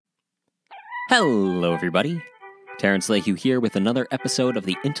Hello, everybody. Terrence Lehue here with another episode of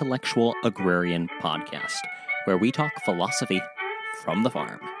the Intellectual Agrarian Podcast, where we talk philosophy from the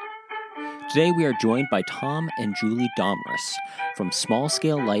farm. Today we are joined by Tom and Julie Domres from Small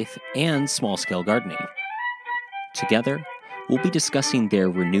Scale Life and Small Scale Gardening. Together, we'll be discussing their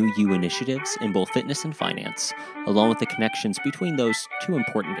Renew You initiatives in both fitness and finance, along with the connections between those two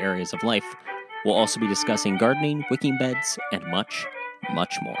important areas of life. We'll also be discussing gardening, wicking beds, and much,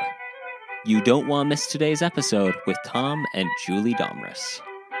 much more. You don't want to miss today's episode with Tom and Julie Domres.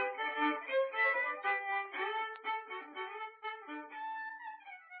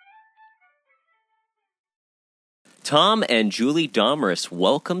 Tom and Julie Domres,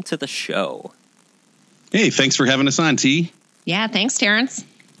 welcome to the show. Hey, thanks for having us on, T. Yeah, thanks, Terrence.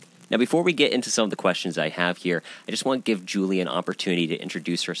 Now, before we get into some of the questions I have here, I just want to give Julie an opportunity to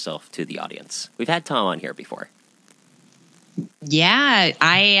introduce herself to the audience. We've had Tom on here before. Yeah,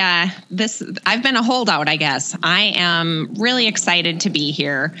 I've been a holdout, I guess. I am really excited to be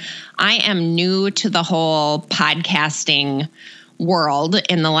here. I am new to the whole podcasting world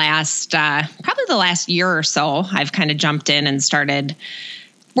in the last, probably the last year or so. I've kind of jumped in and started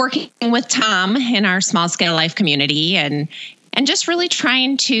working with Tom in our Small Scale Life community and just really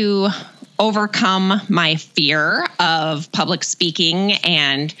trying to overcome my fear of public speaking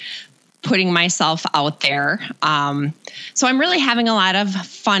and putting myself out there. So I'm really having a lot of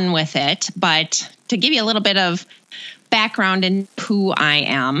fun with it. But to give you a little bit of background in who I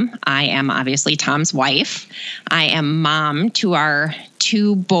am obviously Tom's wife. I am mom to our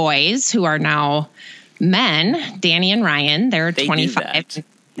two boys who are now men, Danny and Ryan. They're 25.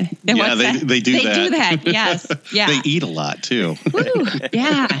 Yeah, they do that. They do that, yes. Yeah. They eat a lot, too. Woo,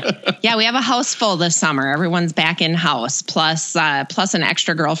 yeah. Yeah, we have a house full this summer. Everyone's back in house, plus an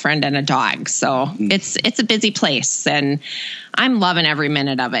extra girlfriend and a dog. So it's a busy place, and I'm loving every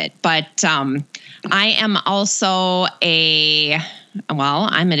minute of it. But I am also I'm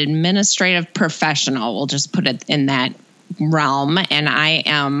an administrative professional. We'll just put it in that realm, and I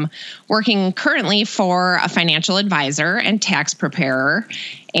am working currently for a financial advisor and tax preparer,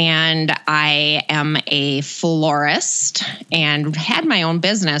 and I am a florist and had my own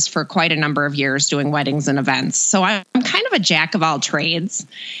business for quite a number of years doing weddings and events. So I'm kind of a jack of all trades,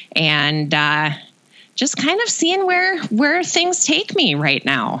 and just kind of seeing where things take me right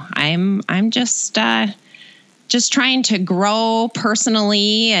now. I'm just trying to grow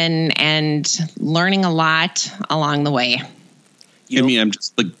personally and learning a lot along the way. I'm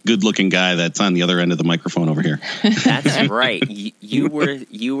just the good-looking guy that's on the other end of the microphone over here. That's right.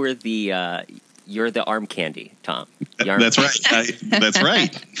 You're the arm candy, Tom. That's right. That's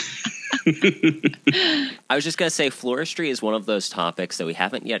right. I was just going to say floristry is one of those topics that we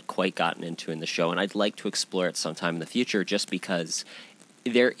haven't yet quite gotten into in the show, and I'd like to explore it sometime in the future just because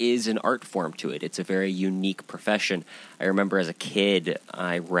there is an art form to it. It's a very unique profession. I remember as a kid,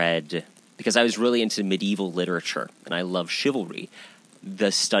 I read, because I was really into medieval literature, and I love chivalry,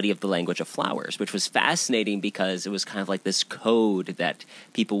 the study of the language of flowers, which was fascinating because it was kind of like this code that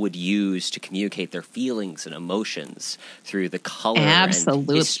people would use to communicate their feelings and emotions through the color and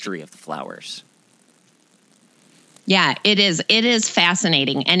history of the flowers. Yeah, it is. It is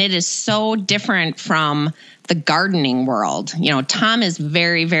fascinating, and it is so different from the gardening world. You know, Tom is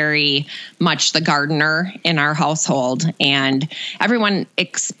very, very much the gardener in our household, and everyone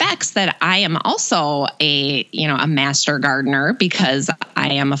expects that I am also a master gardener because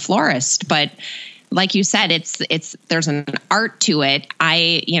I am a florist. But like you said, it's there's an art to it.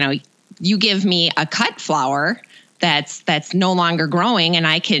 You give me a cut flower that's no longer growing, and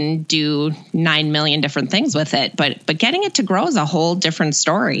I can do 9 million different things with it. But getting it to grow is a whole different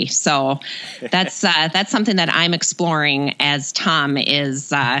story. So that's something that I'm exploring as Tom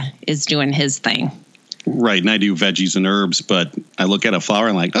is doing his thing. Right, and I do veggies and herbs, but I look at a flower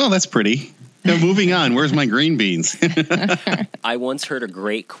and like, oh, that's pretty. Now, moving on. Where's my green beans? I once heard a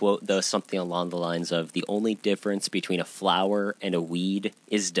great quote, though, something along the lines of, the only difference between a flower and a weed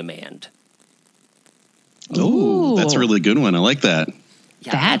is demand. Oh, that's a really good one. I like that.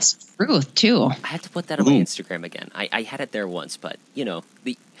 Yeah, that's truth, too. I had to put that on my Instagram again. I had it there once, but,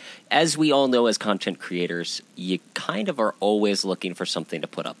 as we all know as content creators, you kind of are always looking for something to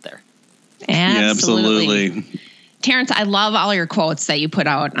put up there. Absolutely. Yeah, absolutely. Terrence, I love all your quotes that you put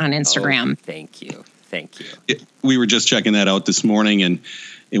out on Instagram. Oh, thank you. We were just checking that out this morning, and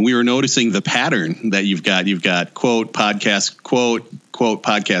we were noticing the pattern that you've got. You've got quote, podcast, quote,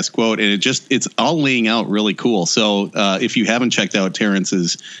 podcast, quote, and it's all laying out really cool. So if you haven't checked out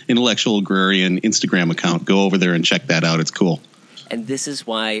Terrence's Intellectual Agrarian Instagram account, go over there and check that out. It's cool. And this is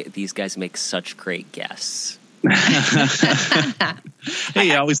why these guys make such great guests. Hey,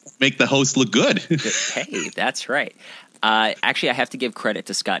 you always make the host look good. Hey, that's right. Actually, I have to give credit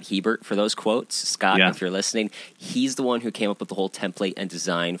to Scott Hebert for those quotes. Scott, if you're listening, he's the one who came up with the whole template and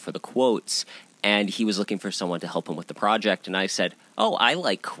design for the quotes, and he was looking for someone to help him with the project. And I said, oh, I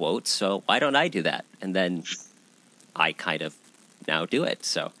like quotes, so why don't I do that? And then I kind of now do it.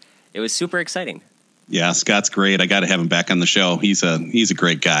 So it was super exciting. Yeah, Scott's great. I got to have him back on the show. He's a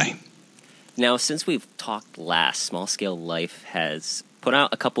great guy. Now, since we've talked last, Small Scale Life has put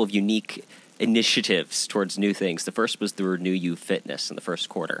out a couple of unique initiatives towards new things. The first was the Renew You Fitness in the first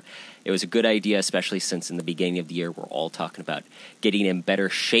quarter. It was a good idea, especially since in the beginning of the year, we're all talking about getting in better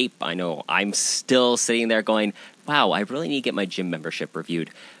shape. I know I'm still sitting there going, wow, I really need to get my gym membership reviewed.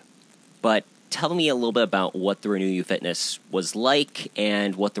 But tell me a little bit about what the Renew You Fitness was like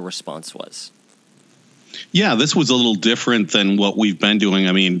and what the response was. Yeah, this was a little different than what we've been doing.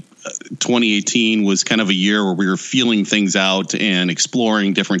 I mean, 2018 was kind of a year where we were feeling things out and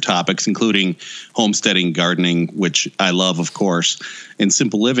exploring different topics, including homesteading, gardening, which I love, of course, and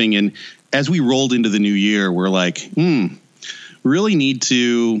simple living. And as we rolled into the new year, we're like, we really need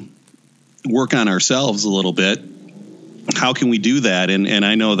to work on ourselves a little bit. How can we do that? And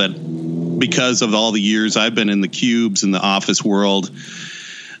I know that because of all the years I've been in the cubes in the office world,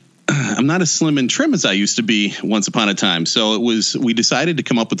 I'm not as slim and trim as I used to be once upon a time. So we decided to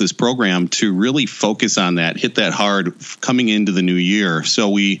come up with this program to really focus on that, hit that hard coming into the new year. So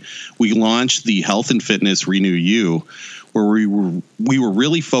we launched the Health and Fitness Renew You, where we were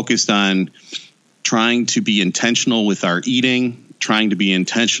really focused on trying to be intentional with our eating, trying to be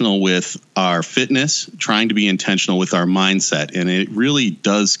intentional with our fitness, trying to be intentional with our mindset. And it really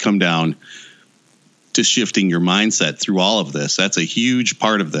does come down to shifting your mindset through all of this. That's a huge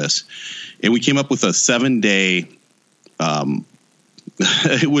part of this. And we came up with a 7-day,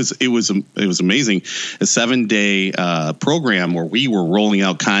 it was amazing, a 7-day program where we were rolling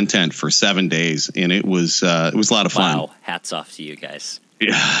out content for 7 days. And it was a lot of fun. Wow. Hats off to you guys.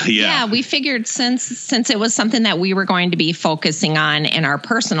 Yeah, we figured since it was something that we were going to be focusing on in our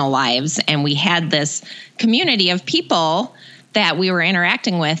personal lives, and we had this community of people that we were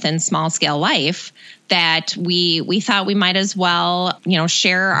interacting with in Small Scale Life, that we thought we might as well,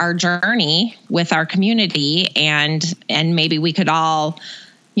 share our journey with our community, and maybe we could all,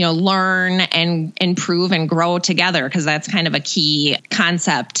 learn and improve and grow together, because that's kind of a key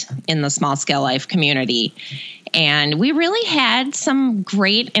concept in the Small Scale Life community. And we really had some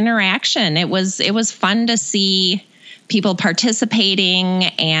great interaction. It was fun to see people participating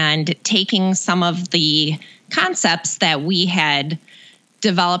and taking some of the concepts that we had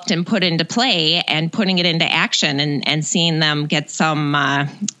developed and put into play and putting it into action, and seeing them get some,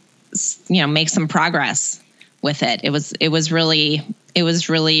 make some progress with it. It was really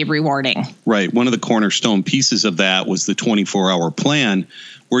rewarding. Right. One of the cornerstone pieces of that was the 24-hour plan,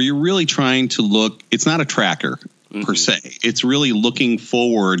 where you're really trying to look, it's not a tracker per se. It's really looking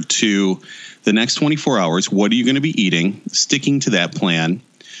forward to the next 24 hours. What are you going to be eating? Sticking to that plan.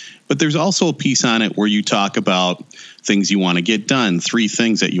 But there's also a piece on it where you talk about things you want to get done, 3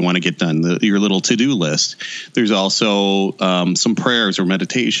 things that you want to get done, your little to-do list. There's also some prayers or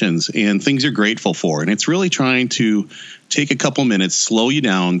meditations and things you're grateful for. And it's really trying to take a couple minutes, slow you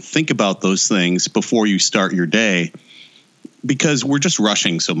down, think about those things before you start your day, because we're just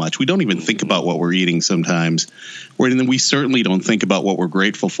rushing so much. We don't even think about what we're eating sometimes. And then we certainly don't think about what we're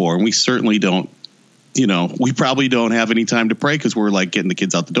grateful for. And we certainly don't, we probably don't have any time to pray, because we're like getting the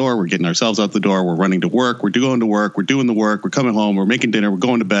kids out the door. We're getting ourselves out the door. We're running to work. We're going to work. We're doing the work. We're coming home. We're making dinner. We're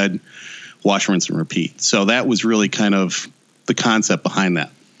going to bed, wash, rinse, and repeat. So that was really kind of the concept behind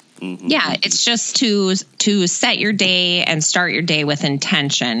that. Yeah, it's just to set your day and start your day with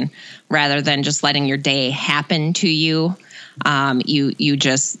intention, rather than just letting your day happen to you. You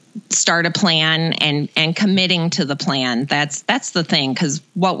just start a plan and committing to the plan. That's the thing, because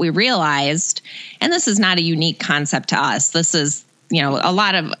what we realized, and this is not a unique concept to us, this is, a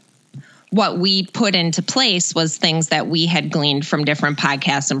lot of what we put into place was things that we had gleaned from different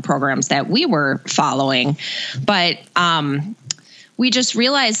podcasts and programs that we were following. But we just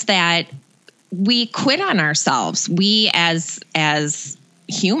realized that we quit on ourselves. We as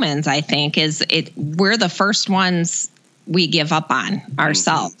humans, I think, we're the first ones we give up on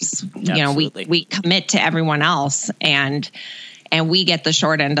ourselves. We commit to everyone else, and we get the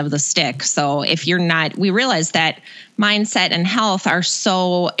short end of the stick. So if you're not, we realize that mindset and health are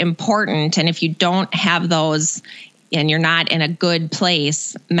so important. And if you don't have those and you're not in a good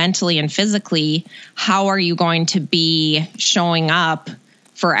place mentally and physically, how are you going to be showing up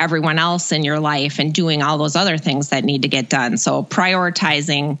for everyone else in your life and doing all those other things that need to get done? So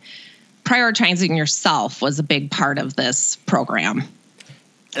prioritizing prioritizing yourself was a big part of this program.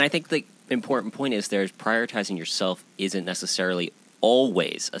 And I think the important point is prioritizing yourself isn't necessarily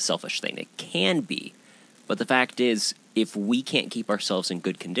always a selfish thing. It can be. But the fact is, if we can't keep ourselves in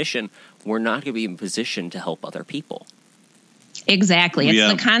good condition, we're not going to be in position to help other people. Exactly.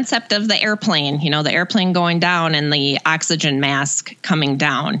 It's the concept of the airplane, the airplane going down and the oxygen mask coming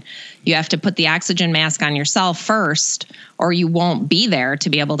down. You have to put the oxygen mask on yourself first, or you won't be there to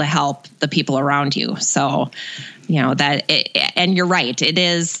be able to help the people around you. So, and you're right.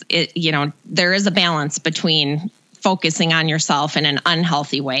 There is a balance between focusing on yourself in an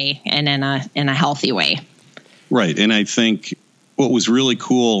unhealthy way and in a healthy way. Right. And I think what was really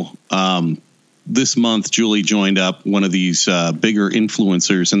cool, this month, Julie joined up one of these bigger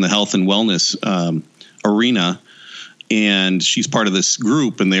influencers in the health and wellness arena. And she's part of this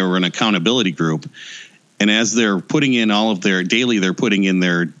group, and they were an accountability group. And as they're putting in they're putting in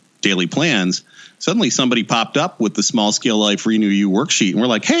their daily plans, suddenly somebody popped up with the Small Scale Life Renew You worksheet. And we're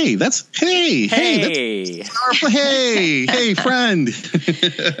like, hey, friend.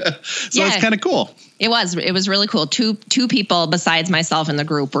 So it's kind of cool. It was really cool. Two people besides myself in the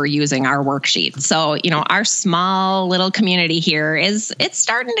group were using our worksheet. So, our small little community here it's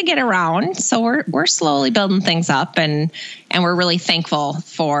starting to get around. So we're slowly building things up, and we're really thankful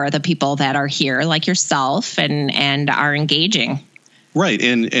for the people that are here, like yourself, and are engaging. Right.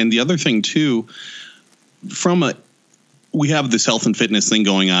 And the other thing too, we have this health and fitness thing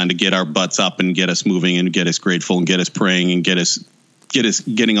going on to get our butts up and get us moving and get us grateful and get us praying and get us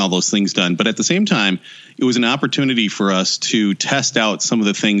getting all those things done. But at the same time, it was an opportunity for us to test out some of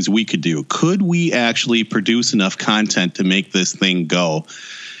the things we could do. Could we actually produce enough content to make this thing go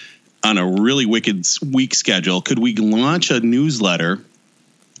on a really wicked week schedule? Could we launch a newsletter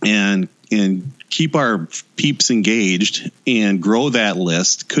and keep our peeps engaged and grow that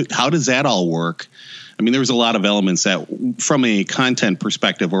list? How does that all work? I mean, there was a lot of elements that, from a content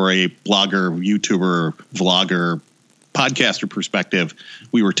perspective or a blogger, YouTuber, vlogger, podcaster perspective,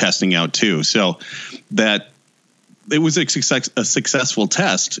 we were testing out too. So that it was a successful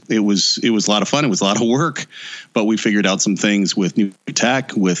test. It was a lot of fun. It was a lot of work, but we figured out some things with new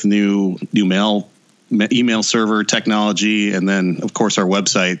tech, with new email server technology, and then of course our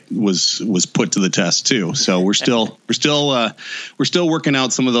website was put to the test too. So we're still working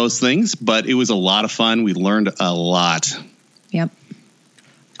out some of those things, but it was a lot of fun. We learned a lot. Yep.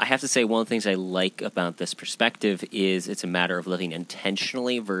 I have to say, one of the things I like about this perspective is it's a matter of living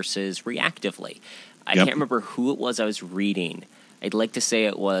intentionally versus reactively. I can't remember who it was I was reading. I'd like to say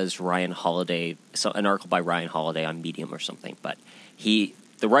it was Ryan Holiday, an article by Ryan Holiday on Medium or something. But the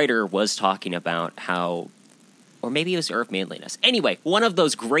writer was talking about how, or maybe it was Earth Manliness. Anyway, one of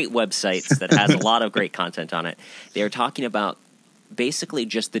those great websites that has a lot of great content on it. They were talking about basically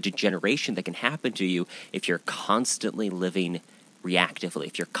just the degeneration that can happen to you if you're constantly living reactively,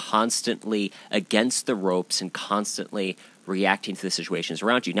 if you're constantly against the ropes and constantly reacting to the situations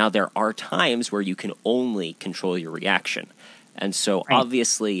around you. Now, there are times where you can only control your reaction. And so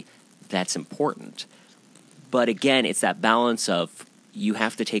obviously that's important. But again, it's that balance of you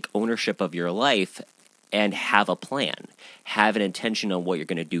have to take ownership of your life and have a plan, have an intention on what you're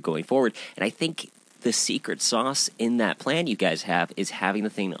going to do going forward. And I think the secret sauce in that plan you guys have is having the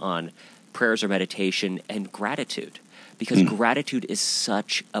thing on prayers or meditation and gratitude. Because gratitude is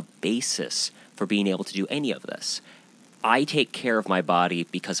such a basis for being able to do any of this. I take care of my body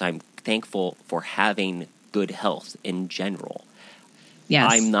because I'm thankful for having good health in general.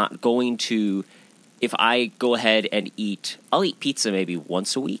 Yes. I'm not going to, if I go ahead and I'll eat pizza maybe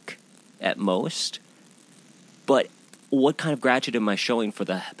once a week at most. But what kind of gratitude am I showing for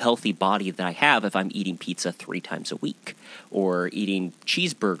the healthy body that I have if I'm eating pizza 3 times a week? Or eating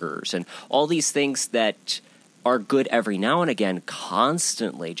cheeseburgers and all these things that are good every now and again,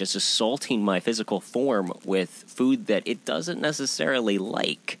 constantly just assaulting my physical form with food that it doesn't necessarily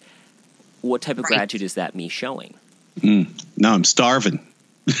like. What type of gratitude is that me showing? Now I'm starving.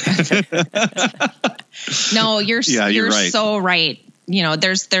 No, you're right. So right.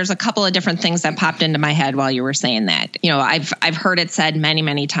 There's a couple of different things that popped into my head while you were saying that. I've heard it said many,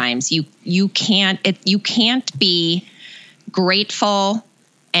 many times. You can't be grateful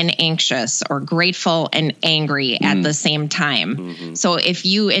and anxious or grateful and angry at the same time. Mm-hmm. So if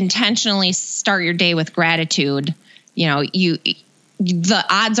you intentionally start your day with gratitude, the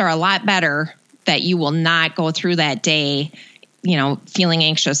odds are a lot better that you will not go through that day, feeling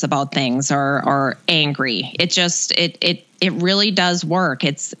anxious about things or angry. It just, it really does work.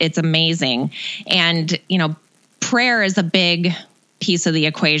 It's amazing. And, prayer is a big piece of the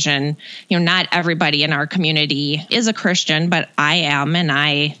equation. Not everybody in our community is a Christian, but I am, and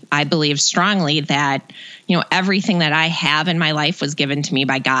I believe strongly that everything that I have in my life was given to me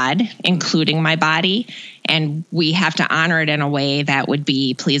by God, including my body, and we have to honor it in a way that would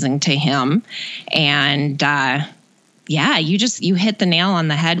be pleasing to Him. And you hit the nail on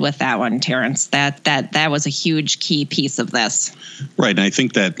the head with that one, Terrence. That was a huge key piece of this. Right, and I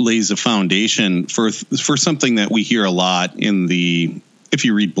think that lays a foundation for something that we hear a lot if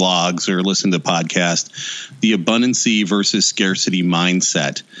you read blogs or listen to podcasts, the abundancy versus scarcity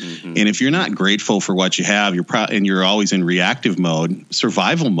mindset. Mm-hmm. And if you're not grateful for what you have, you're always in reactive mode,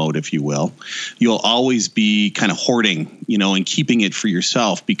 survival mode, if you will, you'll always be kind of hoarding, and keeping it for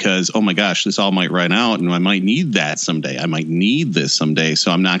yourself because, oh my gosh, this all might run out and I might need that someday. I might need this someday.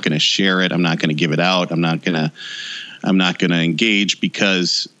 So I'm not going to share it. I'm not going to give it out. I'm not going to engage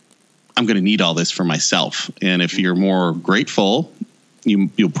because I'm going to need all this for myself. And if you're more grateful,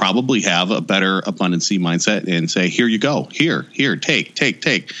 you'll probably have a better abundancy mindset and say, here you go, here,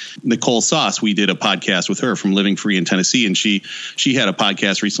 take. Nicole Sauce, we did a podcast with her from Living Free in Tennessee, and she had a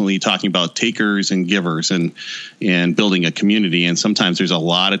podcast recently talking about takers and givers and building a community. And sometimes there's a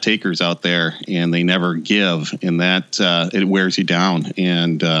lot of takers out there and they never give, and that it wears you down,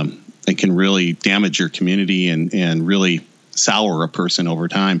 and it can really damage your community and really sour a person over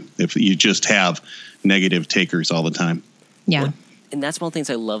time if you just have negative takers all the time. Yeah. And that's one of the things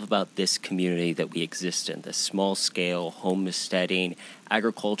I love about this community that we exist in, this small-scale, homesteading,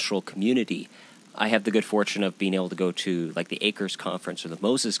 agricultural community. I have the good fortune of being able to go to like the Acres Conference or the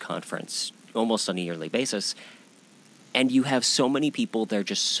Moses Conference almost on a yearly basis. And you have so many people that are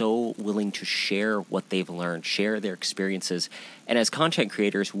just so willing to share what they've learned, share their experiences. And as content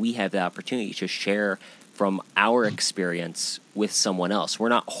creators, we have the opportunity to share from our experience with someone else. We're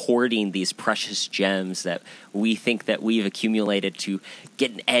not hoarding these precious gems that we think that we've accumulated to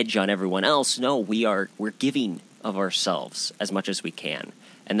get an edge on everyone else. No, we're giving of ourselves as much as we can.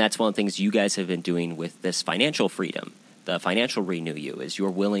 And that's one of the things you guys have been doing with this financial freedom, the financial Renew You, is you're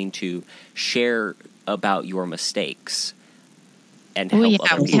willing to share about your mistakes and help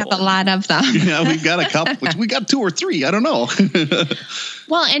other people. We have a lot of them. Yeah, we've got a couple. We got 2 or 3. I don't know.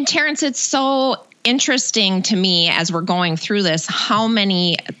 Well, and Terrence, it's so interesting to me as we're going through this, how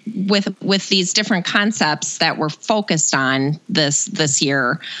many with these different concepts that we're focused on this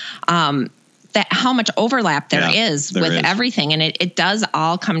year, that how much overlap there is with everything. And it does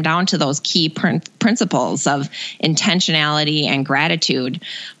all come down to those key principles of intentionality and gratitude.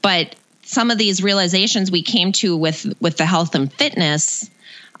 But some of these realizations we came to with the health and fitness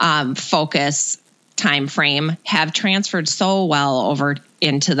focus time frame have transferred so well over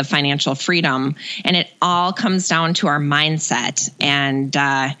into the financial freedom. And it all comes down to our mindset. And,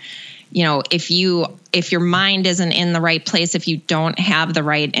 if your mind isn't in the right place, if you don't have the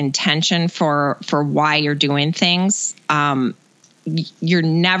right intention for why you're doing things, you're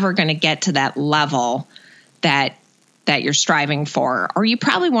never going to get to that level that you're striving for, or you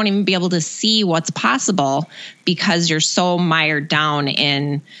probably won't even be able to see what's possible because you're so mired down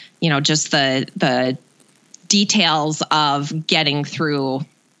in, just the details of getting through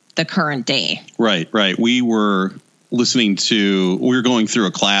the current day. Right. We were going through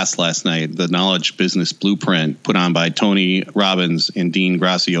a class last night, the Knowledge Business Blueprint, put on by Tony Robbins and Dean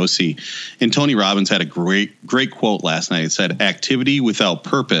Graziosi. And Tony Robbins had a great quote last night. It said, "Activity without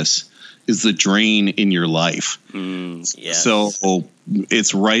purpose is the drain in your life." Yes. So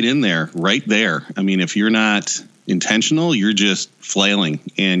it's right in there, right there. I mean, if you're not intentional, you're just flailing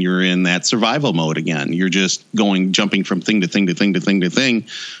and you're in that survival mode again. You're just jumping from thing to thing to thing to thing to thing,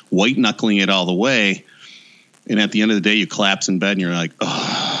 white knuckling it all the way. And at the end of the day, you collapse in bed and you're like,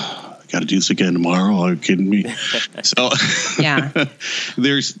 oh, I got to do this again tomorrow. Are you kidding me? So yeah,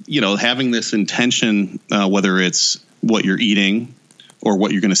 there's, having this intention, whether it's what you're eating or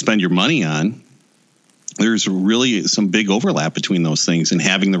what you're going to spend your money on, there's really some big overlap between those things, and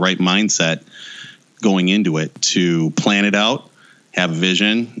having the right mindset going into it to plan it out, have a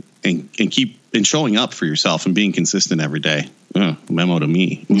vision, and keep showing up for yourself and being consistent every day. Memo to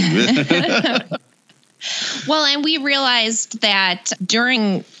me. Well, and we realized that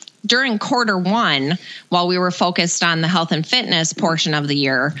during quarter one, while we were focused on the health and fitness portion of the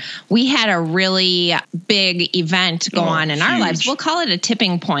year, we had a really big event go on in our lives. We'll call it a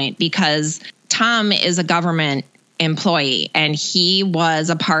tipping point because Tom is a government employee and he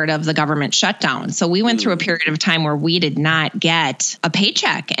was a part of the government shutdown. So we went through a period of time where we did not get a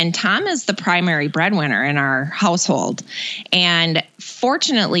paycheck, and Tom is the primary breadwinner in our household. And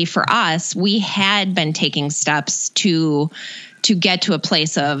fortunately for us, we had been taking steps to get to a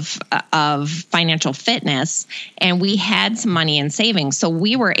place of financial fitness, and we had some money in savings. So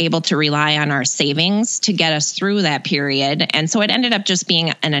we were able to rely on our savings to get us through that period. And so it ended up just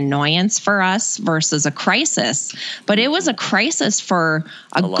being an annoyance for us versus a crisis. But it was a crisis for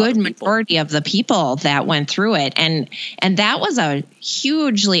a good majority of the people that went through it. And that was a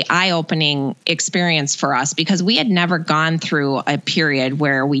hugely eye-opening experience for us, because we had never gone through a period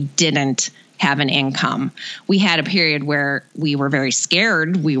where we didn't have an income. We had a period where we were very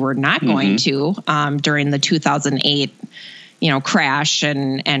scared we were not going to during the 2008, crash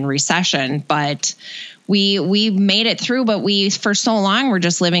and recession. But we made it through. But we, for so long, were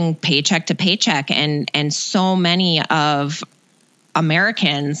just living paycheck to paycheck, and so many of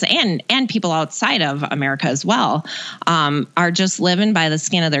Americans and people outside of America as well are just living by the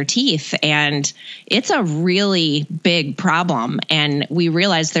skin of their teeth. And it's a really big problem. And we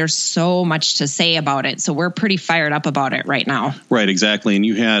realize there's so much to say about it. So we're pretty fired up about it right now. Right, exactly. And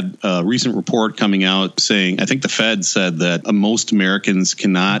you had a recent report coming out saying, I think the Fed said that most Americans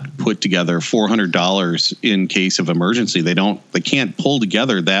cannot put together $400 in case of emergency. They can't pull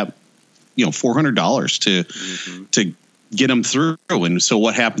together that, $400 to get them through. And so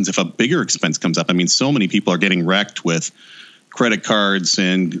what happens if a bigger expense comes up? I mean, so many people are getting wrecked with credit cards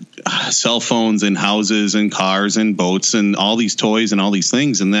and cell phones and houses and cars and boats and all these toys and all these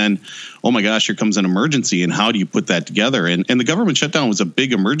things. And then, oh my gosh, here comes an emergency. And how do you put that together? And the government shutdown was a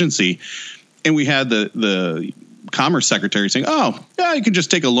big emergency. And we had the Commerce Secretary saying, oh, yeah, you can just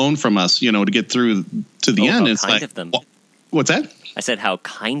take a loan from us, to get through to the end. It's like, what's that? I said, how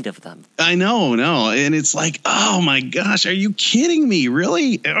kind of them. I know, no. And it's like, oh my gosh, are you kidding me?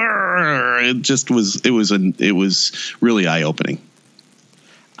 Really? It was really eye-opening.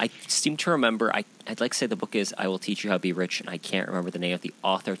 I seem to remember, I'd like to say the book is I Will Teach You How to Be Rich, and I can't remember the name of the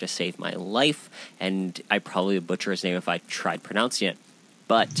author to save my life, and I probably would butcher his name if I tried pronouncing it.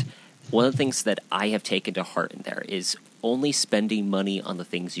 But one of the things that I have taken to heart in there is only spending money on the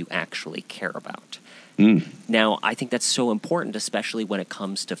things you actually care about. Now, I think that's so important, especially when it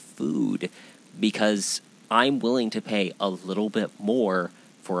comes to food, because I'm willing to pay a little bit more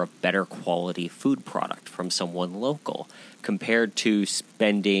for a better quality food product from someone local compared to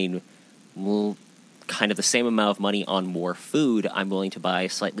spending kind of the same amount of money on more food. I'm willing to buy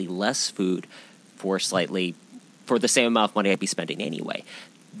slightly less food for the same amount of money I'd be spending anyway.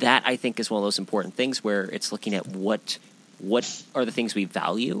 That, I think, is one of those important things where it's looking at what are the things we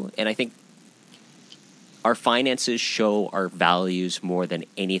value, and I think our finances show our values more than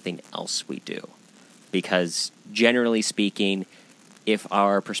anything else we do. Because generally speaking, if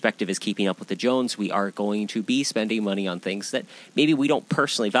our perspective is keeping up with the Jones, we are going to be spending money on things that maybe we don't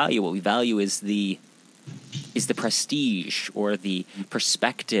personally value. What we value is the prestige or the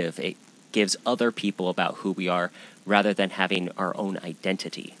perspective it gives other people about who we are, rather than having our own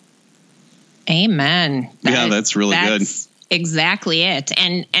identity. Amen. That's really good. Exactly it.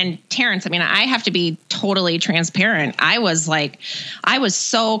 And Terrence, I mean, I have to be totally transparent. I was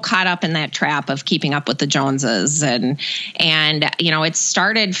so caught up in that trap of keeping up with the Joneses, and it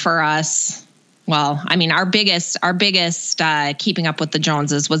started for us. Well, I mean, our biggest keeping up with the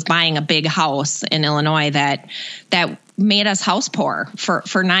Joneses was buying a big house in Illinois that made us house poor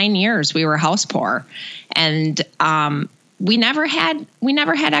for 9 years. We were house poor, and we never had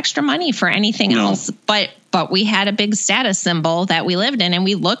extra money for anything else, but we had a big status symbol that we lived in, and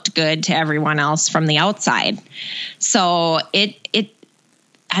we looked good to everyone else from the outside. So it's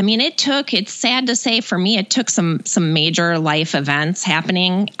sad to say for me, it took some major life events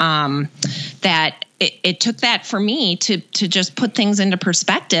happening that it took that for me to just put things into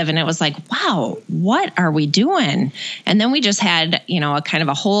perspective. And it was like, wow, what are we doing? And then we just had, a kind of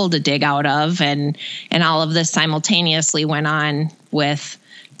a hole to dig out of, and all of this simultaneously went on with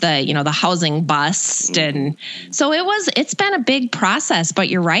the housing bust. And so it's been a big process, but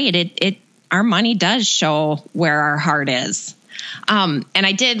you're right. Our money does show where our heart is. And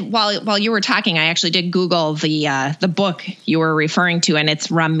I did, while you were talking, I actually did Google the book you were referring to, and it's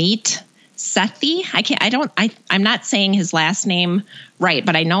Ramit Sethi. I'm not saying his last name right,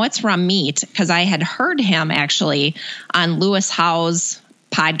 but I know it's Ramit because I had heard him actually on Lewis Howes'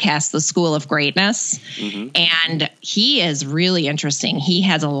 podcast, The School of Greatness. And he is really interesting. He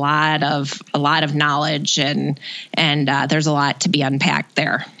has a lot of knowledge, and there's a lot to be unpacked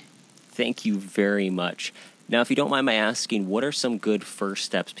there. Thank you very much. Now, if you don't mind my asking, what are some good first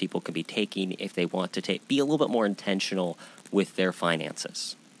steps people can be taking if they want to be a little bit more intentional with their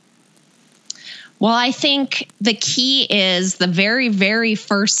finances? Well, I think the key is the very, very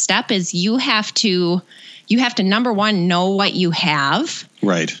first step is you have to number one, know what you have.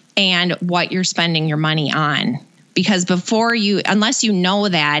 Right. And what you're spending your money on. because unless you know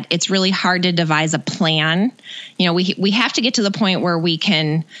that, it's really hard to devise a plan. We have to get to the point where we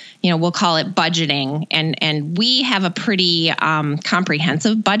can, we'll call it budgeting, and we have a pretty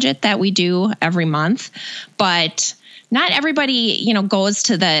comprehensive budget that we do every month, but not everybody, goes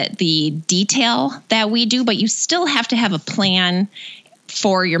to the detail that we do, but you still have to have a plan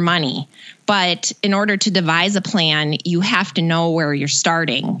for your money. But in order to devise a plan, you have to know where you're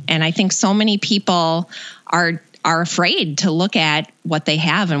starting. And I think so many people are afraid to look at what they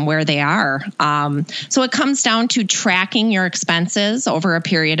have and where they are. So it comes down to tracking your expenses over a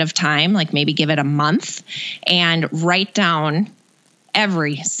period of time, like maybe give it a month, and write down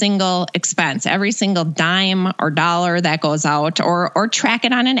every single expense, every single dime or dollar that goes out, or track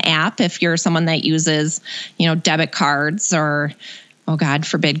it on an app if you're someone that uses, debit cards or, oh God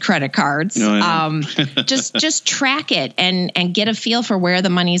forbid, credit cards. No, just track it and get a feel for where the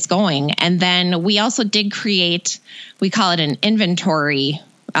money's going. And then we also did create, we call it an inventory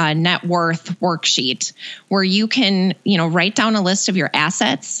net worth worksheet, where you can, write down a list of your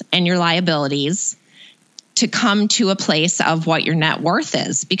assets and your liabilities to come to a place of what your net worth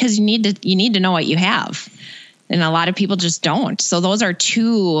is, because you need to know what you have. And a lot of people just don't. So those are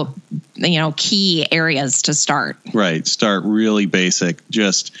two, key areas to start. Right. Start really basic.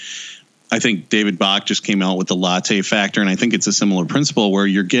 I think David Bach just came out with the latte factor, and I think it's a similar principle where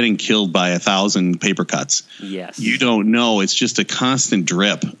you're getting killed by 1,000 paper cuts. Yes. You don't know. It's just a constant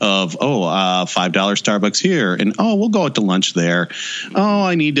drip of, $5 Starbucks here, and we'll go out to lunch there. Oh,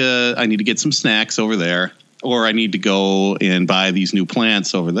 I need to get some snacks over there. Or I need to go and buy these new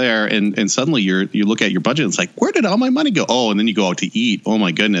plants over there. And suddenly you look at your budget and it's like, where did all my money go? Oh, and then you go out to eat. Oh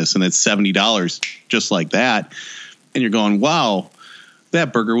my goodness. And it's $70 just like that. And you're going, wow,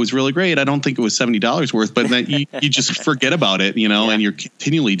 that burger was really great. I don't think it was $70 worth, but then you just forget about it, and you're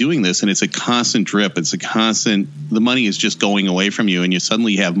continually doing this, and it's a constant drip. The money is just going away from you, and you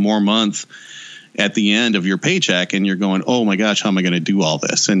suddenly have more month at the end of your paycheck, and you're going, oh my gosh, how am I going to do all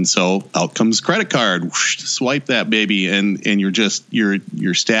this? And so out comes credit card, whoosh, swipe that baby. And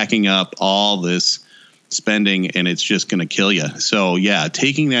you're stacking up all this spending, and it's just going to kill you. So yeah,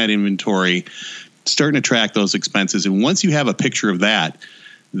 taking that inventory, starting to track those expenses. And once you have a picture of that,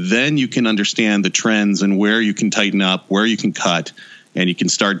 then you can understand the trends and where you can tighten up, where you can cut. And you can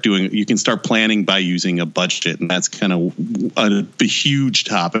start planning by using a budget. And that's kind of a huge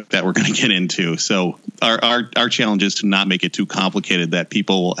topic that we're going to get into. So our challenge is to not make it too complicated, that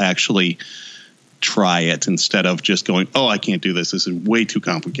people will actually try it instead of just going, oh, I can't do this. This is way too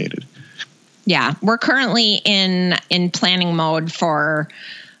complicated. Yeah, we're currently in planning mode for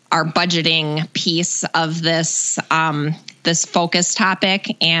our budgeting piece of this focus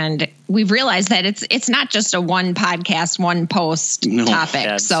topic, and we've realized that it's not just a one podcast, one post topic.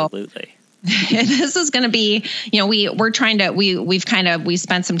 Absolutely. So this is going to be, we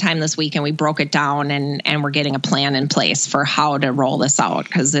spent some time this week and we broke it down, and we're getting a plan in place for how to roll this out,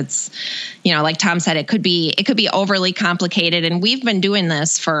 because it's, like Tom said, it could be overly complicated, and we've been doing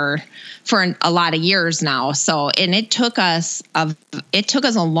this for a lot of years now. So, and it took us a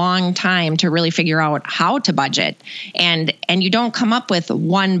long time to really figure out how to budget, and you don't come up with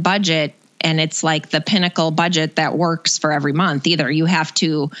one budget and it's like the pinnacle budget that works for every month either. You have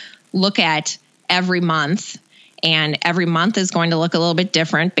to look at every month, and every month is going to look a little bit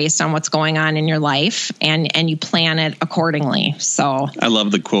different based on what's going on in your life, and you plan it accordingly. So I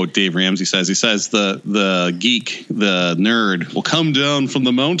love the quote Dave Ramsey says. He says the geek, the nerd, will come down from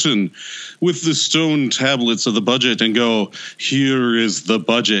the mountain with the stone tablets of the budget and go, here is the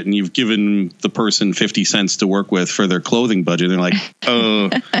budget. And you've given the person 50 cents to work with for their clothing budget. They're like, oh,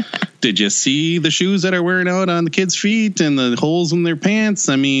 did you see the shoes that are wearing out on the kids' feet and the holes in their pants?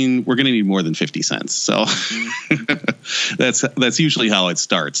 I mean, we're going to need more than 50 cents. So that's usually how it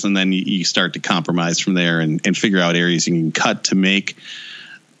starts. And then you start to compromise from there and figure out areas you can cut to make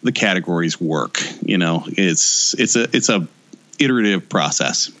the categories work. It's a iterative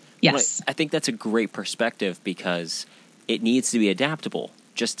process. Yes. Well, I think that's a great perspective, because it needs to be adaptable.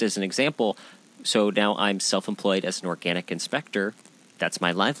 Just as an example, so now I'm self-employed as an organic inspector. That's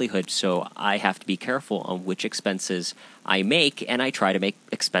my livelihood, so I have to be careful on which expenses I make, and I try to make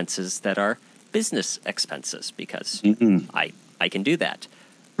expenses that are business expenses, because I can do that.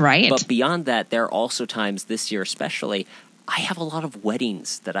 Right. But beyond that, there are also times this year especially, I have a lot of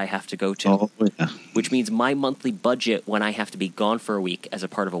weddings that I have to go to, which means my monthly budget when I have to be gone for a week as a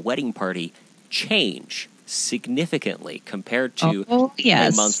part of a wedding party change significantly compared to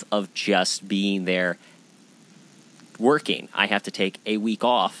a month of just being there working. I have to take a week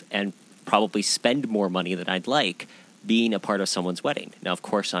off and probably spend more money than I'd like being a part of someone's wedding. Now, of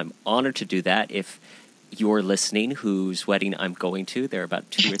course, I'm honored to do that if you're listening, whose wedding I'm going to, there are about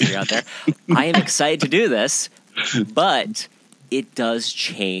 2 or 3 out there, I am excited to do this, but it does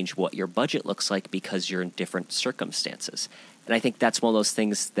change what your budget looks like because you're in different circumstances. And I think that's one of those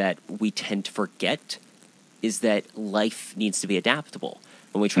things that we tend to forget, is that life needs to be adaptable.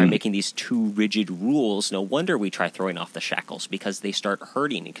 When we try making these too rigid rules, no wonder we try throwing off the shackles, because they start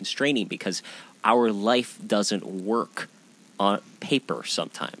hurting and constraining, because our life doesn't work on paper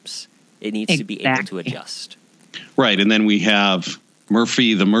sometimes. It needs to be able to adjust. Right. And then we have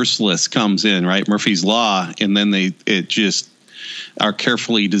Murphy the Merciless comes in, right? Murphy's Law. And then our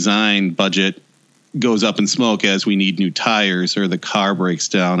carefully designed budget goes up in smoke as we need new tires, or the car breaks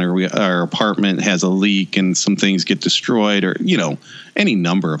down, or our apartment has a leak and some things get destroyed, or, any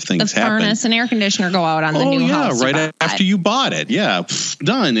number of things happen. The furnace and air conditioner go out on the new house. Right after you bought it. Yeah.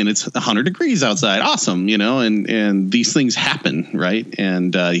 Done. And it's 100 degrees outside. Awesome. And these things happen. Right.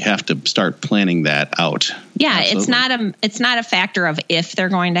 And you have to start planning that out. Yeah. Absolutely. It's not a factor of if they're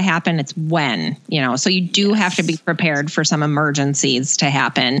going to happen. It's when, so you do have to be prepared for some emergencies to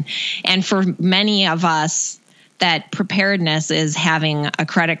happen. And for many of us, that preparedness is having a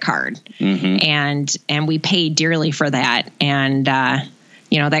credit card, and we pay dearly for that. And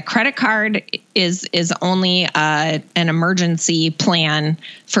that credit card is only an emergency plan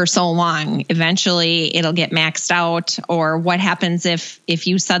for so long. Eventually, it'll get maxed out. Or what happens if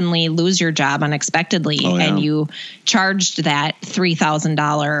you suddenly lose your job unexpectedly and you charged that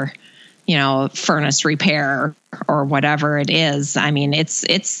 $3,000, furnace repair or whatever it is? I mean, it's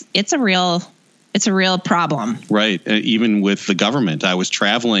a real problem. Right. Even with the government, I was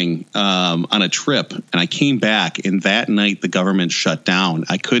traveling on a trip, and I came back, and that night the government shut down.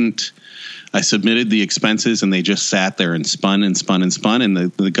 I submitted the expenses, and they just sat there and spun and spun and spun. And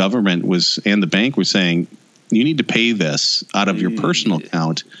the government and the bank was saying, you need to pay this out of your personal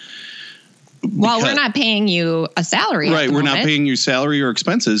account. Well, we're not paying you a salary. Right. We're not paying you salary or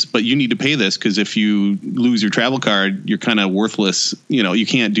expenses, but you need to pay this, because if you lose your travel card, you're kind of worthless. You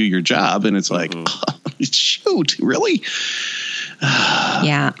can't do your job. And it's like, shoot, really?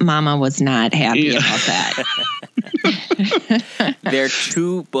 Yeah. Mama was not happy about that. There are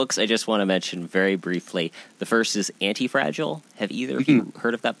 2 books I just want to mention very briefly. The first is Anti-Fragile. Have either of you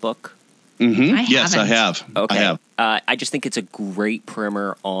heard of that book? Yes, I have. Okay. I have. I just think it's a great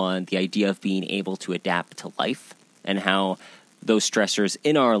primer on the idea of being able to adapt to life, and how those stressors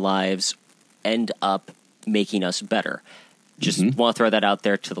in our lives end up making us better. Just want to throw that out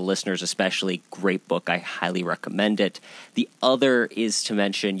there to the listeners, especially. Great book. I highly recommend it. The other is to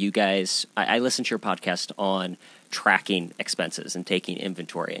mention, you guys, I listened to your podcast on tracking expenses and taking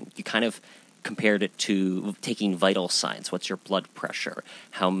inventory, and you kind of compared it to taking vital signs. What's your blood pressure?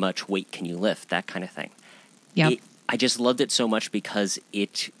 How much weight can you lift? That kind of thing. Yep. I just loved it so much because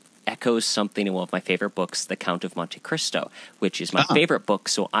it echoes something in one of my favorite books, The Count of Monte Cristo, which is my favorite book.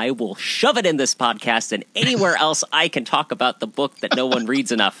 So I will shove it in this podcast and anywhere else I can talk about the book that no one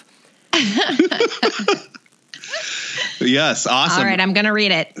reads enough. Yes, awesome. All right, I'm going to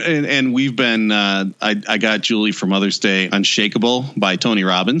read it. And we've been, I got Julie for Mother's Day Unshakable by Tony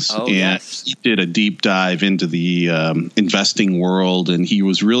Robbins. Oh, and yes. He did a deep dive into the investing world, and he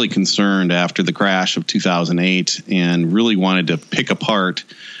was really concerned after the crash of 2008 and really wanted to pick apart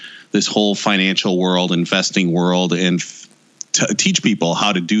this whole financial world, investing world, and teach people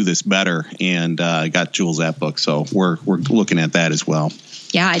how to do this better. And got Jules that book, so we're looking at that as well.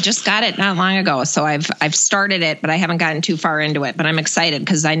 Yeah, I just got it not long ago, so I've started it, but I haven't gotten too far into it. But I'm excited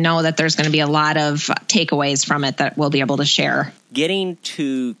because I know that there's going to be a lot of takeaways from it that we'll be able to share. Getting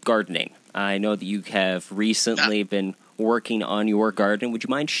to gardening, I know that you have recently been working on your garden. Would you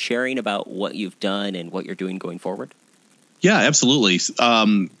mind sharing about what you've done and what you're doing going forward? Yeah, absolutely.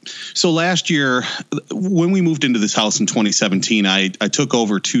 So last year, when we moved into this house in 2017, I took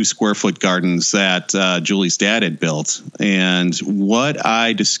over 2 square foot gardens that Julie's dad had built. And what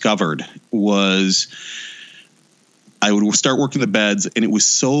I discovered was I would start working the beds, and it was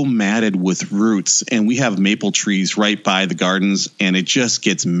so matted with roots. And we have maple trees right by the gardens, and it just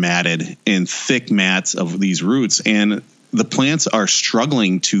gets matted in thick mats of these roots. And the plants are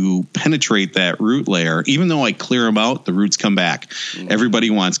struggling to penetrate that root layer. Even though I clear them out, the roots come back. Everybody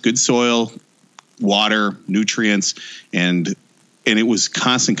wants good soil, water, nutrients, and it was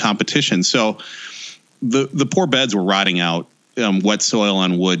constant competition. So the poor beds were rotting out. Wet soil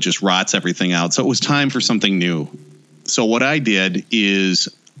on wood just rots everything out. So it was time for something new. So what I did is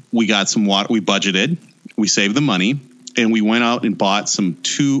we got some water. We budgeted. We saved the money. And we went out and bought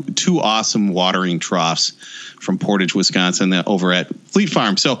two awesome watering troughs from Portage, Wisconsin, over at Fleet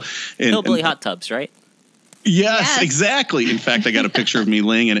Farm. So Hillbilly hot tubs, right? Yes, exactly. In fact, I got a picture of me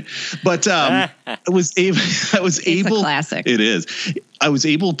laying in it. But I was able. It's a classic. It is. I was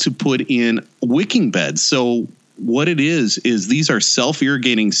able to put in wicking beds. So what it is these are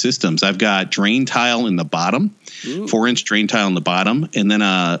self-irrigating systems. I've got drain tile in the bottom, 4-inch drain tile in the bottom, and then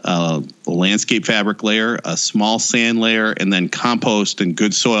a landscape fabric layer, a small sand layer, and then compost and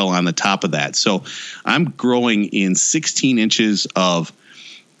good soil on the top of that. So I'm growing in 16 inches of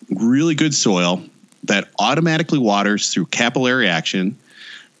really good soil that automatically waters through capillary action.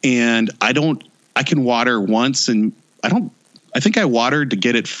 And I can water once, and I think I watered to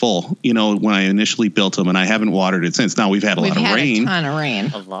get it full, when I initially built them, and I haven't watered it since. Now we've had a lot of rain. A ton of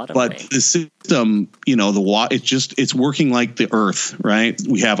rain. A lot of rain. But the system, it's working like the earth, right?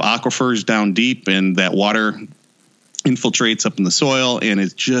 We have aquifers down deep, and that water infiltrates up in the soil, and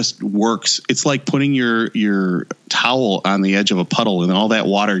it just works. It's like putting your towel on the edge of a puddle, and all that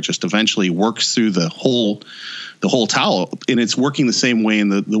water just eventually works through the whole towel, and it's working the same way in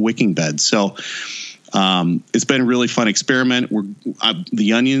the wicking bed. So it's been a really fun experiment.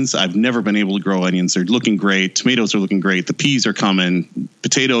 The onions, I've never been able to grow onions. They're looking great. Tomatoes are looking great. The peas are coming.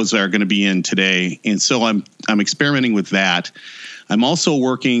 Potatoes are going to be in today, and so I'm experimenting with that. I'm also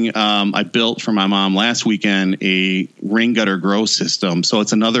working, I built for my mom last weekend a rain gutter grow system. So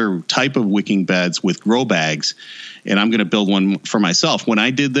it's another type of wicking beds with grow bags, and I'm going to build one for myself. When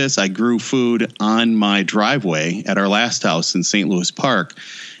I did this, I grew food on my driveway at our last house in St. Louis Park,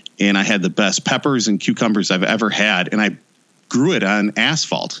 and I had the best peppers and cucumbers I've ever had, and I grew it on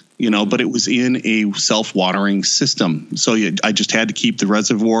asphalt, but it was in a self-watering system. So I just had to keep the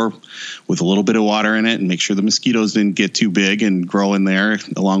reservoir with a little bit of water in it and make sure the mosquitoes didn't get too big and grow in there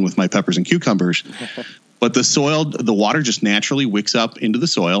along with my peppers and cucumbers. But the water just naturally wicks up into the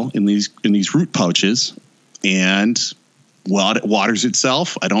soil in these root pouches, and it waters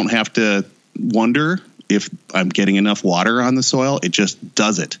itself. I don't have to wonder if I'm getting enough water on the soil. It just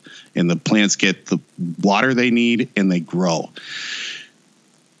does it. And the plants get the water they need, and they grow.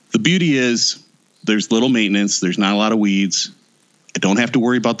 The beauty is there's little maintenance. There's not a lot of weeds. I don't have to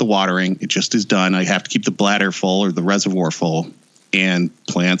worry about the watering. It just is done. I have to keep the bladder full or the reservoir full, and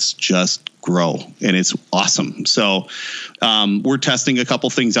plants just grow, and it's awesome. So we're testing a couple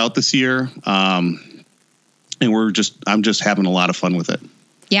things out this year, and I'm just having a lot of fun with it.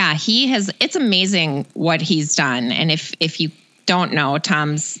 Yeah, it's amazing what he's done. And if you don't know,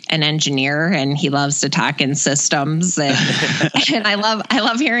 Tom's an engineer, and he loves to talk in systems, and I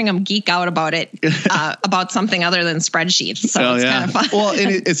love hearing him geek out about it, about something other than spreadsheets. So it's kind of fun. Well,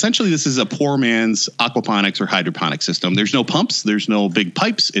 essentially this is a poor man's aquaponics or hydroponic system. There's no pumps, there's no big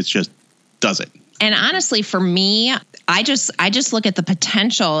pipes. It's just does it. And honestly, for me, I just look at the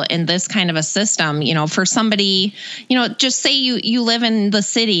potential in this kind of a system, for somebody, just say you live in the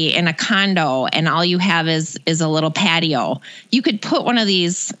city in a condo, and all you have is a little patio. You could put one of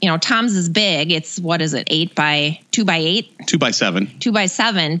these, Tom's is big. It's, what is it? 2 by 8? 2 by 7. 2 by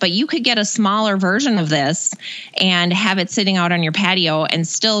 7. But you could get a smaller version of this and have it sitting out on your patio and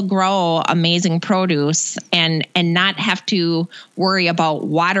still grow amazing produce and not have to worry about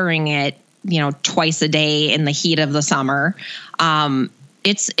watering it, twice a day in the heat of the summer.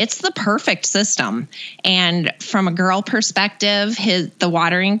 It's the perfect system. And from a girl perspective, the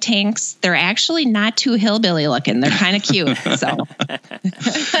watering tanks, they're actually not too hillbilly looking. They're kind of cute. So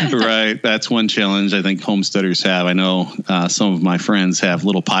Right. That's one challenge I think homesteaders have. I know some of my friends have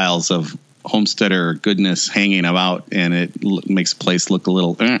little piles of homesteader goodness hanging about, and it makes the place look a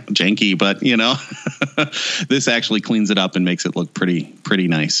little janky, but this actually cleans it up and makes it look pretty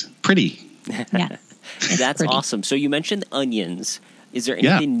nice. Yeah. That's pretty awesome. So you mentioned onions. Is there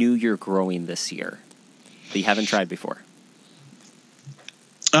anything new you're growing this year that you haven't tried before?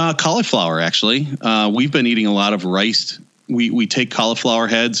 Cauliflower, actually. We've been eating a lot of rice. We take cauliflower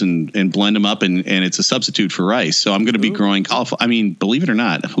heads and blend them up, and it's a substitute for rice. So I'm going to be growing cauliflower. I mean, believe it or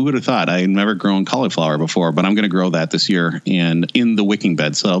not, who would have thought? I had never grown cauliflower before, but I'm going to grow that this year and in the wicking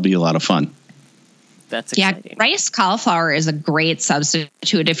bed. So that'll be a lot of fun. That's exciting. Yeah, rice cauliflower is a great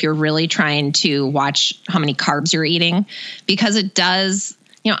substitute if you're really trying to watch how many carbs you're eating, because it does,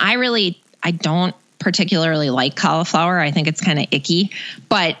 I don't particularly like cauliflower. I think it's kind of icky,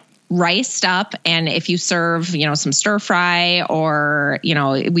 but riced up, and if you serve, some stir fry, or,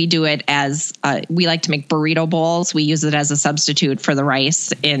 we do it as, we like to make burrito bowls. We use it as a substitute for the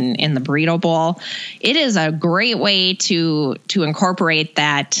rice in the burrito bowl. It is a great way to incorporate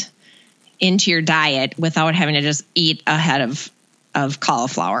that into your diet without having to just eat a head of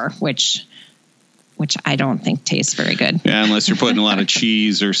cauliflower, which I don't think tastes very good. Yeah, unless you're putting a lot of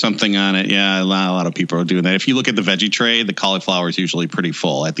cheese or something on it. Yeah, a lot of people are doing that. If you look at the veggie tray, the cauliflower is usually pretty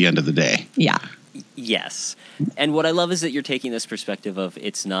full at the end of the day. Yeah. Yes. And what I love is that you're taking this perspective of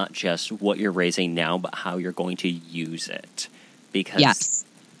it's not just what you're raising now, but how you're going to use it. Because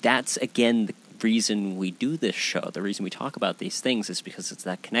that's, again, the reason we do this show. The reason we talk about these things is because it's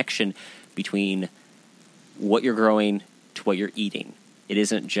that connection between what you're growing to what you're eating. It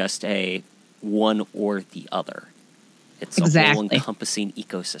isn't just a one or the other. It's a whole encompassing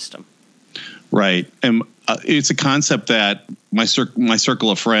ecosystem. Right. And it's a concept that my circle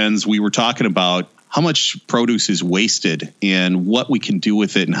of friends, we were talking about how much produce is wasted and what we can do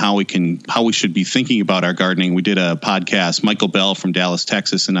with it and how we should be thinking about our gardening. We did a podcast, Michael Bell from Dallas,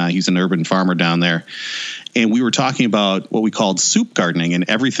 Texas, and he's an urban farmer down there. And we were talking about what we called soup gardening, and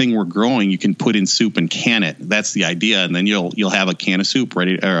everything we're growing, you can put in soup and can it. That's the idea. And then you'll have a can of soup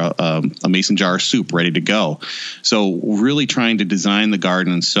ready, or a mason jar of soup ready to go. So really trying to design the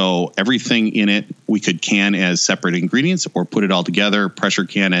garden so everything in it we could can as separate ingredients or put it all together, pressure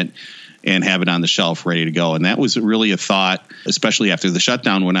can it, and have it on the shelf ready to go. And that was really a thought, especially after the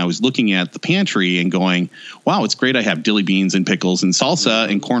shutdown, when I was looking at the pantry and going, wow, it's great I have dilly beans and pickles and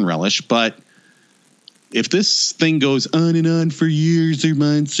salsa and corn relish, but if this thing goes on and on for years or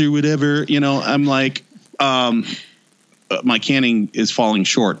months or whatever, I'm like, my canning is falling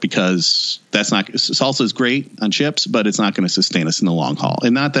short because salsa is great on chips, but it's not going to sustain us in the long haul.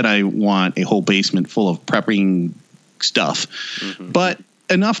 And not that I want a whole basement full of prepping stuff, but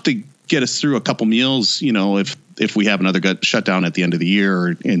enough to get us through a couple meals, if we have another shutdown at the end of the year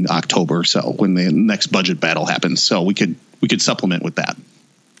or in October or so when the next budget battle happens. So we could supplement with that.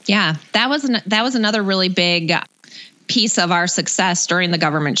 Yeah, that was another really big piece of our success during the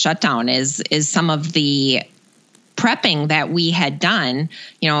government shutdown is some of the prepping that we had done.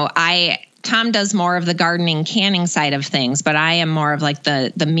 Tom does more of the gardening canning side of things, but I am more of like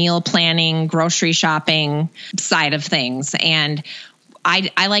the meal planning, grocery shopping side of things. And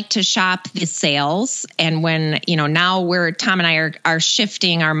I like to shop the sales. And when, now Tom and I are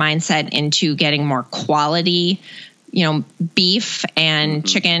shifting our mindset into getting more quality, beef and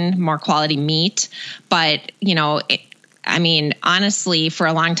chicken, more quality meat. But, honestly, for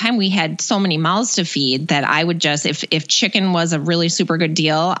a long time, we had so many mouths to feed that I would just, if chicken was a really super good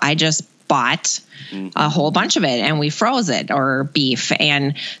deal, I just bought a whole bunch of it and we froze it, or beef.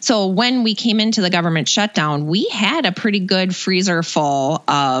 And so when we came into the government shutdown, we had a pretty good freezer full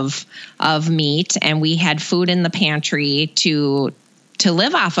of meat, and we had food in the pantry to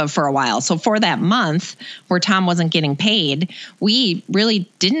live off of for a while. So for that month where Tom wasn't getting paid, we really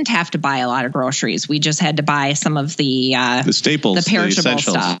didn't have to buy a lot of groceries. We just had to buy some of the staples, the perishable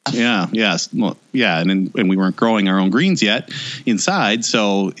essentials stuff. Yeah. Yes. Well, yeah. And we weren't growing our own greens yet inside.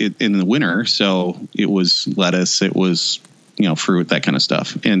 So in the winter, so it was lettuce, it was, fruit, that kind of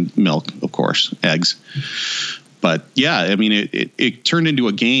stuff, and milk, of course, eggs. But yeah, it turned into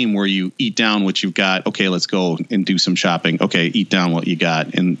a game where you eat down what you've got. Okay, let's go and do some shopping. Okay, eat down what you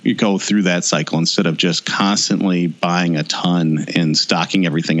got. And you go through that cycle instead of just constantly buying a ton and stocking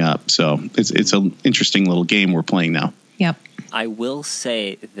everything up. So it's an interesting little game we're playing now. Yep. I will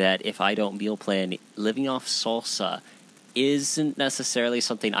say that if I don't meal plan, living off salsa isn't necessarily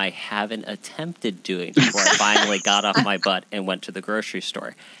something I haven't attempted doing before I finally got off my butt and went to the grocery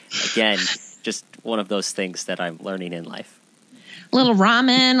store. Again, just one of those things that I'm learning in life. A little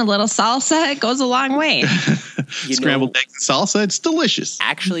ramen, a little salsa, it goes a long way. Scrambled eggs and salsa, it's delicious.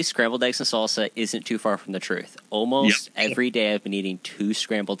 Actually, scrambled eggs and salsa isn't too far from the truth. Almost every day I've been eating 2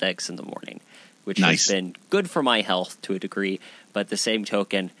 scrambled eggs in the morning, which has been good for my health to a degree. But the same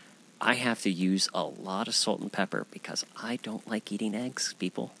token, I have to use a lot of salt and pepper because I don't like eating eggs,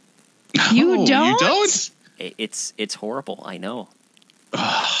 people. You don't? You don't? It's horrible, I know.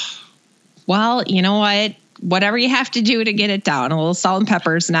 Well, you know what? Whatever you have to do to get it down, a little salt and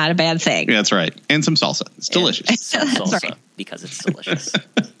pepper is not a bad thing. Yeah, that's right. And some salsa. It's delicious. Some salsa, right. Because it's delicious.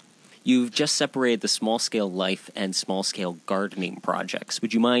 You've just separated the small-scale life and small-scale gardening projects.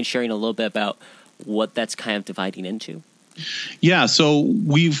 Would you mind sharing a little bit about what that's kind of dividing into? Yeah, so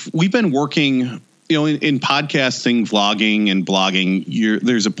we've been working, in podcasting, vlogging, and blogging.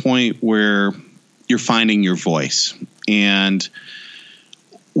 There's a point where you're finding your voice, and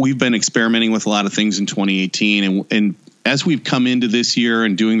we've been experimenting with a lot of things in 2018, and as we've come into this year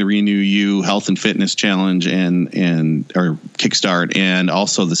and doing the Renew You Health and Fitness Challenge and our Kickstart, and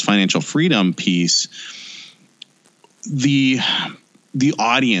also this financial freedom piece, the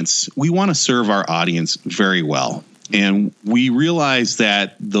audience, we want to serve our audience very well. And we realize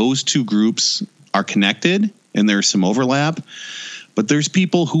that those two groups are connected and there's some overlap, but there's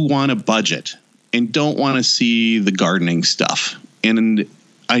people who want a budget and don't want to see the gardening stuff. And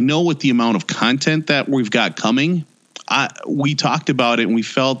I know with the amount of content that we've got coming, we talked about it and we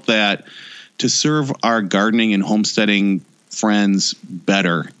felt that to serve our gardening and homesteading friends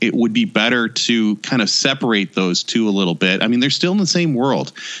better. It would be better to kind of separate those two a little bit. I mean, they're still in the same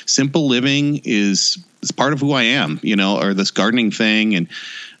world. Simple living is part of who I am, or this gardening thing. And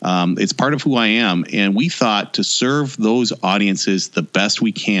it's part of who I am. And we thought to serve those audiences the best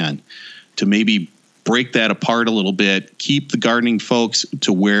we can, to maybe break that apart a little bit, keep the gardening folks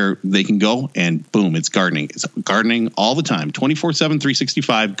to where they can go, and boom, it's gardening. It's gardening all the time, 24/7,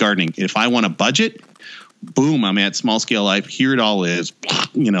 365 gardening. If I want a budget, boom, I'm at Small Scale Life. Here it all is.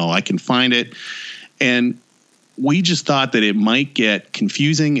 I can find it. And we just thought that it might get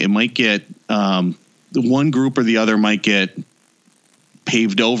confusing. It might get the one group or the other might get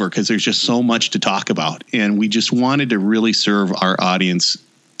paved over because there's just so much to talk about. And we just wanted to really serve our audience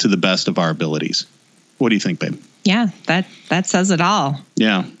to the best of our abilities. What do you think, babe? Yeah, that says it all.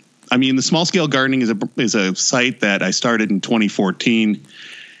 Yeah. I mean, the Small Scale Gardening is a site that I started in 2014,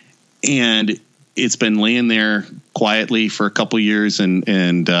 and it's been laying there quietly for a couple of years, and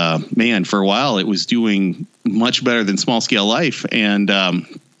man, for a while it was doing much better than Small Scale Life, and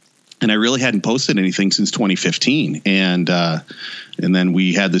I really hadn't posted anything since 2015, and then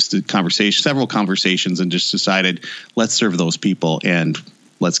we had several conversations, and just decided, let's serve those people and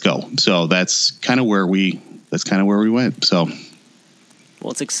let's go. So that's kind of where we went. So, well,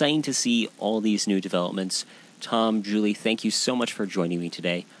 it's exciting to see all these new developments. Tom, Julie, thank you so much for joining me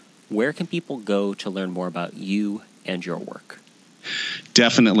today. Where can people go to learn more about you and your work?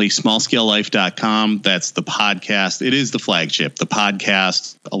 Definitely smallscalelife.com. That's the podcast. It is the flagship, the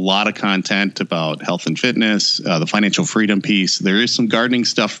podcast, a lot of content about health and fitness, the financial freedom piece. There is some gardening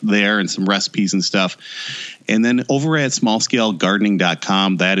stuff there and some recipes and stuff. And then over at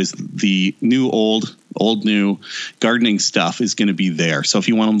smallscalegardening.com, that is the old new gardening stuff is going to be there. So if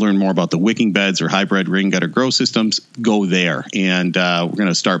you want to learn more about the wicking beds or hybrid rain gutter grow systems, go there. And we're going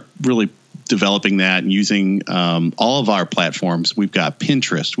to start really developing that and using all of our platforms. We've got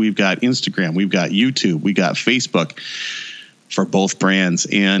Pinterest, we've got Instagram, we've got YouTube, we got Facebook for both brands,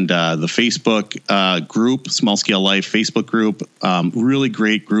 and the Facebook group, Small Scale Life Facebook group, really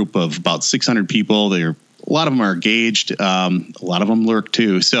great group of about 600 people. A lot of them are engaged. A lot of them lurk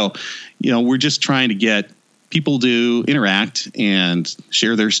too. So, we're just trying to get people to interact and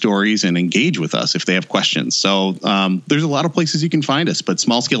share their stories and engage with us if they have questions. So there's a lot of places you can find us, but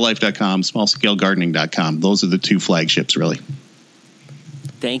smallscalelife.com, smallscalegardening.com. Those are the two flagships, really.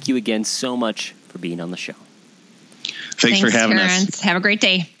 Thank you again so much for being on the show. Thanks for having Terrence. us. Have a great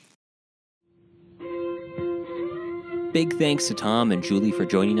day. Big thanks to Tom and Julie for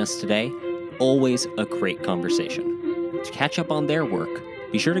joining us today. Always a great conversation. To catch up on their work,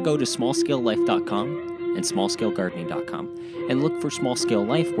 be sure to go to smallscalelife.com and smallscalegardening.com and look for Small Scale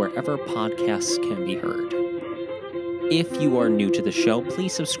Life wherever podcasts can be heard. If you are new to the show,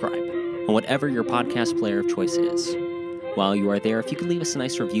 please subscribe on whatever your podcast player of choice is. While you are there, if you could leave us a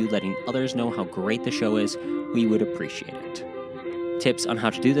nice review letting others know how great the show is, we would appreciate it. Tips on how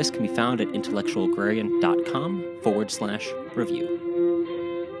to do this can be found at intellectualagrarian.com/review.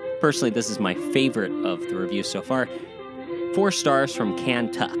 Personally, this is my favorite of the reviews so far. 4 stars from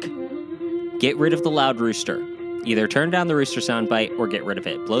Kentuck. Get rid of the loud rooster. Either turn down the rooster soundbite or get rid of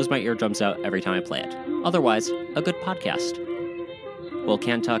it. Blows my eardrums out every time I play it. Otherwise, a good podcast. Well,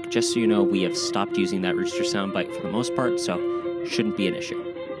 Kentuck, just so you know, we have stopped using that rooster soundbite for the most part, so shouldn't be an issue.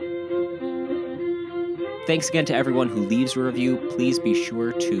 Thanks again to everyone who leaves a review. Please be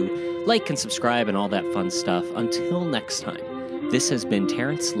sure to like and subscribe and all that fun stuff. Until next time, this has been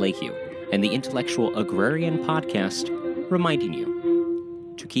Terrence Lehue and the Intellectual Agrarian Podcast, reminding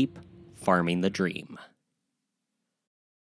you to keep farming the dream.